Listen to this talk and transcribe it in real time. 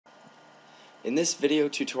In this video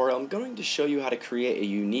tutorial, I'm going to show you how to create a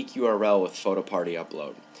unique URL with Photoparty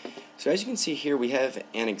Upload. So as you can see here, we have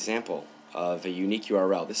an example of a unique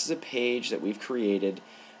URL. This is a page that we've created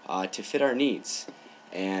to fit our needs.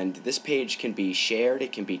 And this page can be shared,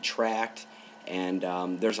 it can be tracked, and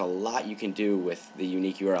there's a lot you can do with the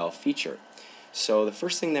unique URL feature. So the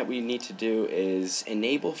first thing that we need to do is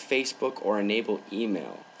enable Facebook or enable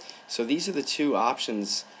email. So these are the two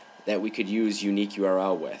options that we could use unique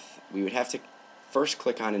URL with. We would have to first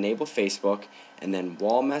click on enable Facebook and then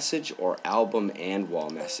wall message or album and wall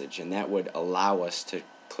message, and that would allow us to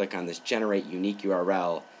click on this generate unique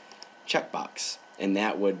URL checkbox, and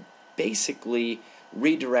that would basically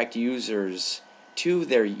redirect users to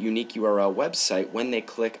their unique URL website when they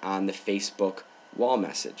click on the Facebook wall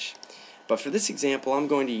message. But for this example, I'm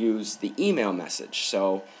going to use the email message.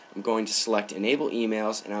 So I'm going to select enable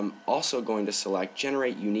emails, and I'm also going to select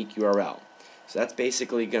generate unique URL. So that's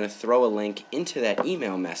basically going to throw a link into that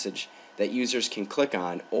email message that users can click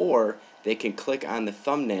on, or they can click on the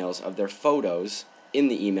thumbnails of their photos in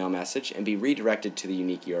the email message and be redirected to the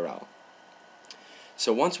unique URL.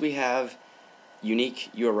 So once we have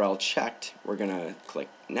unique URL checked, we're going to click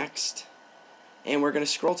next, and we're going to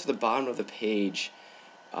scroll to the bottom of the page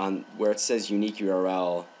on where it says unique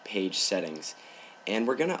URL page settings, and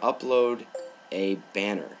we're going to upload a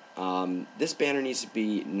banner. This banner needs to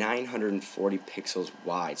be 940 pixels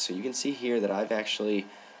wide. So you can see here that I've actually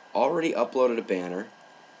already uploaded a banner,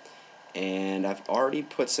 and I've already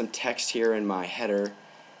put some text here in my header,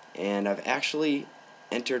 and I've actually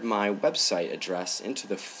entered my website address into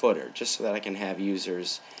the footer just so that I can have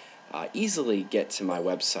users easily get to my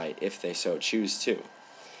website if they so choose to.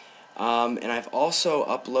 And I've also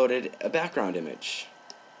uploaded a background image,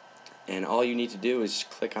 and all you need to do is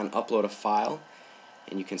click on upload a file,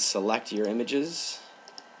 and you can select your images,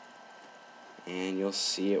 and you'll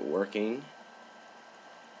see it working.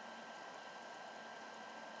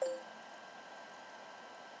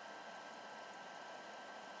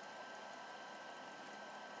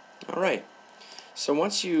 Alright, so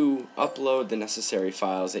once you upload the necessary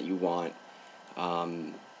files that you want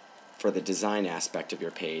for the design aspect of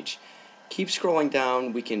your page, keep scrolling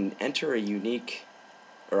down. We can enter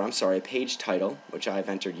a page title, which I've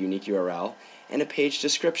entered unique URL, and a page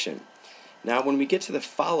description. Now when we get to the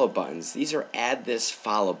follow buttons, these are add this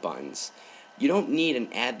follow buttons. You don't need an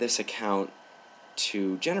add this account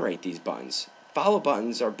to generate these buttons. Follow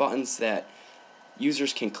buttons are buttons that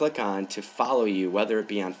users can click on to follow you, whether it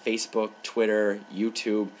be on Facebook, Twitter,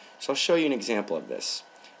 YouTube. So I'll show you an example of this.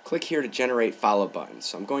 Click here to generate follow buttons.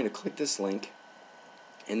 So I'm going to click this link,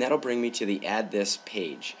 and that'll bring me to the add this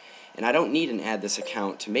page. And I don't need an add this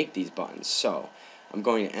account to make these buttons. So I'm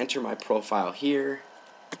going to enter my profile here,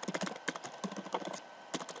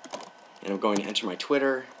 and I'm going to enter my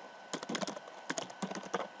Twitter,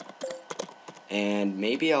 and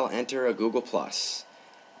maybe I'll enter a Google Plus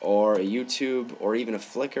or a YouTube or even a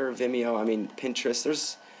Flickr, Vimeo,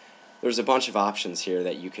 Pinterest. There's a bunch of options here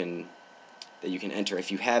that you can enter if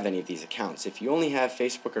you have any of these accounts. If you only have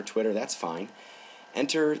Facebook or Twitter, that's fine.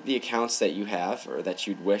 Enter the accounts that you have or that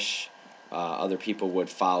you'd wish other people would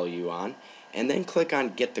follow you on, and then click on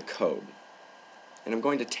get the code. And I'm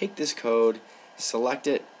going to take this code, select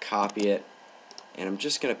it, copy it, and I'm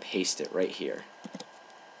just going to paste it right here.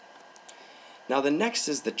 Now the next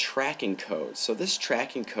is the tracking code. So this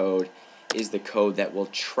tracking code is the code that will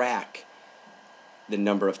track the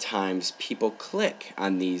number of times people click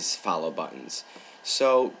on these follow buttons.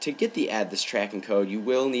 So to get the add this tracking code, you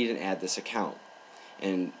will need an add this account.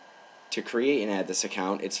 And to create an add this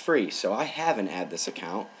account, it's free. So I have an add this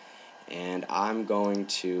account, and I'm going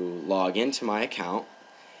to log into my account,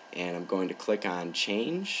 and I'm going to click on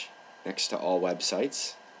change next to all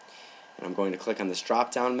websites, and I'm going to click on this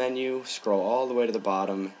drop down menu, scroll all the way to the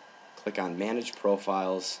bottom, click on manage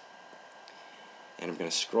profiles, and I'm going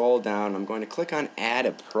to scroll down. I'm going to click on add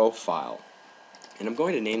a profile, and I'm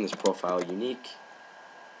going to name this profile unique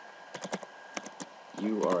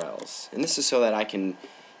URLs, and this is so that I can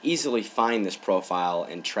easily find this profile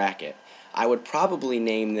and track it. I would probably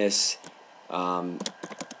name this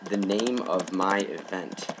the name of my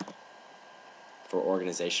event for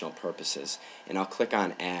organizational purposes, and I'll click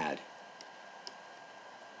on add.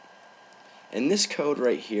 And this code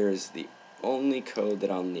right here is the only code that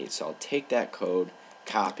I'll need, so I'll take that code,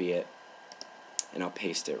 copy it, and I'll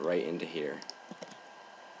paste it right into here.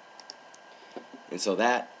 And so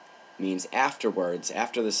that means afterwards,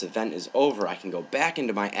 after this event is over, I can go back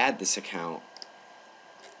into my add this account,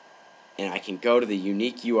 and I can go to the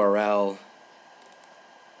unique URL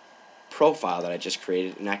profile that I just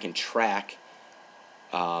created, and I can track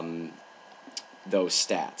those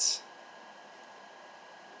stats.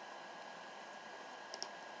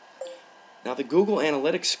 Now the Google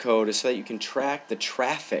Analytics code is so that you can track the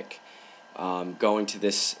traffic going to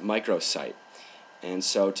this microsite. And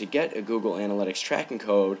so to get a Google Analytics tracking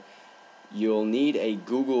code, you'll need a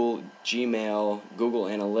Google Gmail, Google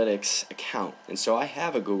Analytics account. And so I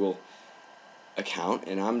have a Google account,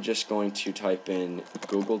 and I'm just going to type in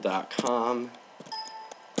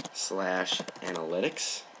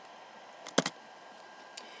google.com/analytics,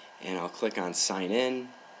 and I'll click on sign in,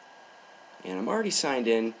 and I'm already signed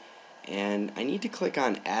in, and I need to click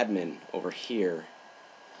on admin over here,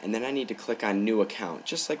 and then I need to click on new account,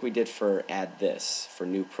 just like we did for add this, for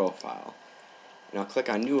new profile. And I'll click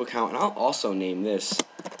on new account, and I'll also name this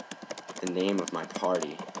the name of my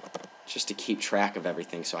party, just to keep track of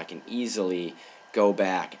everything so I can easily go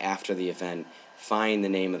back after the event, find the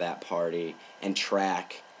name of that party, and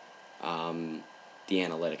track the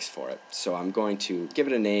analytics for it. So I'm going to give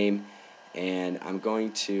it a name, and I'm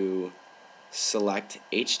going to select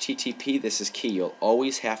HTTP. This is key. You'll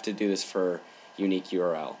always have to do this for unique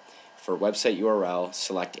URL. For website URL,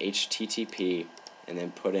 select HTTP, and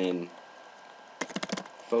then put in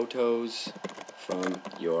photos from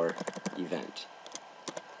your event.com.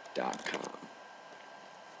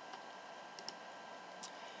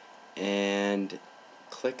 And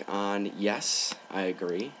click on yes, I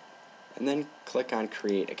agree, and then click on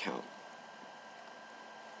create account.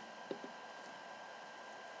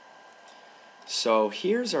 So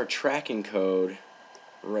here's our tracking code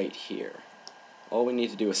right here. All we need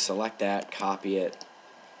to do is select that, copy it,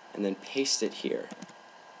 and then paste it here.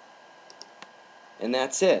 And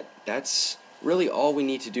that's it. That's really all we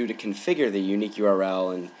need to do to configure the unique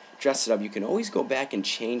URL and dress it up. You can always go back and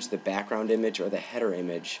change the background image or the header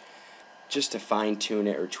image just to fine-tune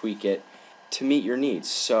it or tweak it to meet your needs.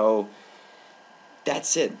 So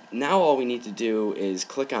that's it. Now all we need to do is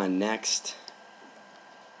click on next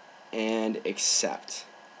and accept.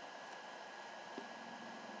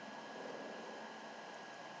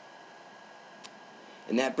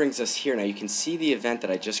 And that brings us here. Now you can see the event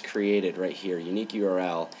that I just created right here, unique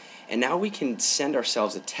URL. And now we can send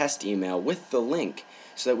ourselves a test email with the link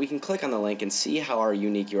so that we can click on the link and see how our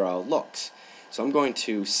unique URL looks. So I'm going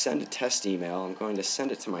to send a test email. I'm going to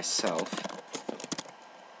send it to myself.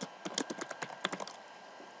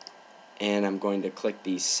 And I'm going to click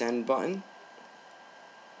the send button.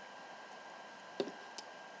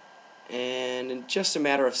 And in just a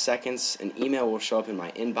matter of seconds, an email will show up in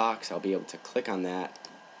my inbox. I'll be able to click on that.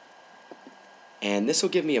 And this will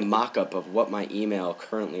give me a mock-up of what my email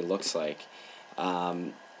currently looks like.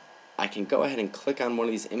 I can go ahead and click on one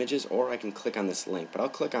of these images, or I can click on this link. But I'll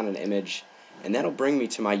click on an image, and that'll bring me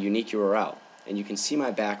to my unique URL. And you can see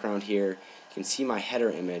my background here. You can see my header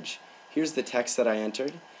image. Here's the text that I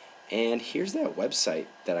entered, and here's that website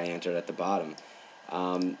that I entered at the bottom.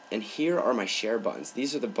 And here are my share buttons.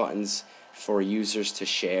 These are the buttons for users to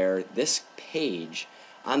share this page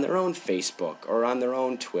on their own Facebook or on their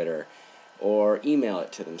own Twitter, or email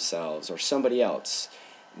it to themselves or somebody else.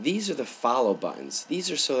 These are the follow buttons. These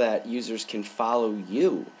are so that users can follow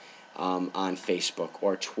you on Facebook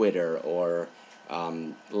or Twitter or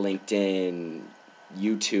LinkedIn,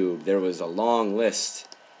 YouTube. There was a long list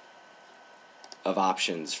of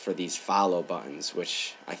options for these follow buttons,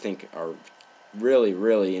 which I think are really,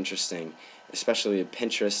 really interesting, especially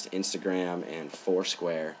Pinterest, Instagram, and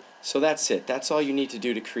Foursquare. So that's it. That's all you need to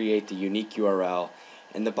do to create the unique URL.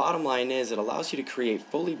 And the bottom line is it allows you to create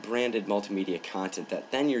fully branded multimedia content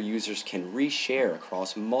that then your users can reshare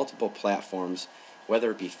across multiple platforms,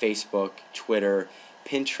 whether it be Facebook, Twitter,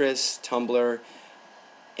 Pinterest, Tumblr.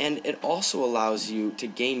 And it also allows you to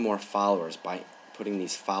gain more followers by putting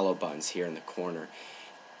these follow buttons here in the corner.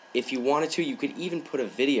 If you wanted to, you could even put a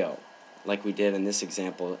video like we did in this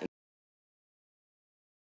example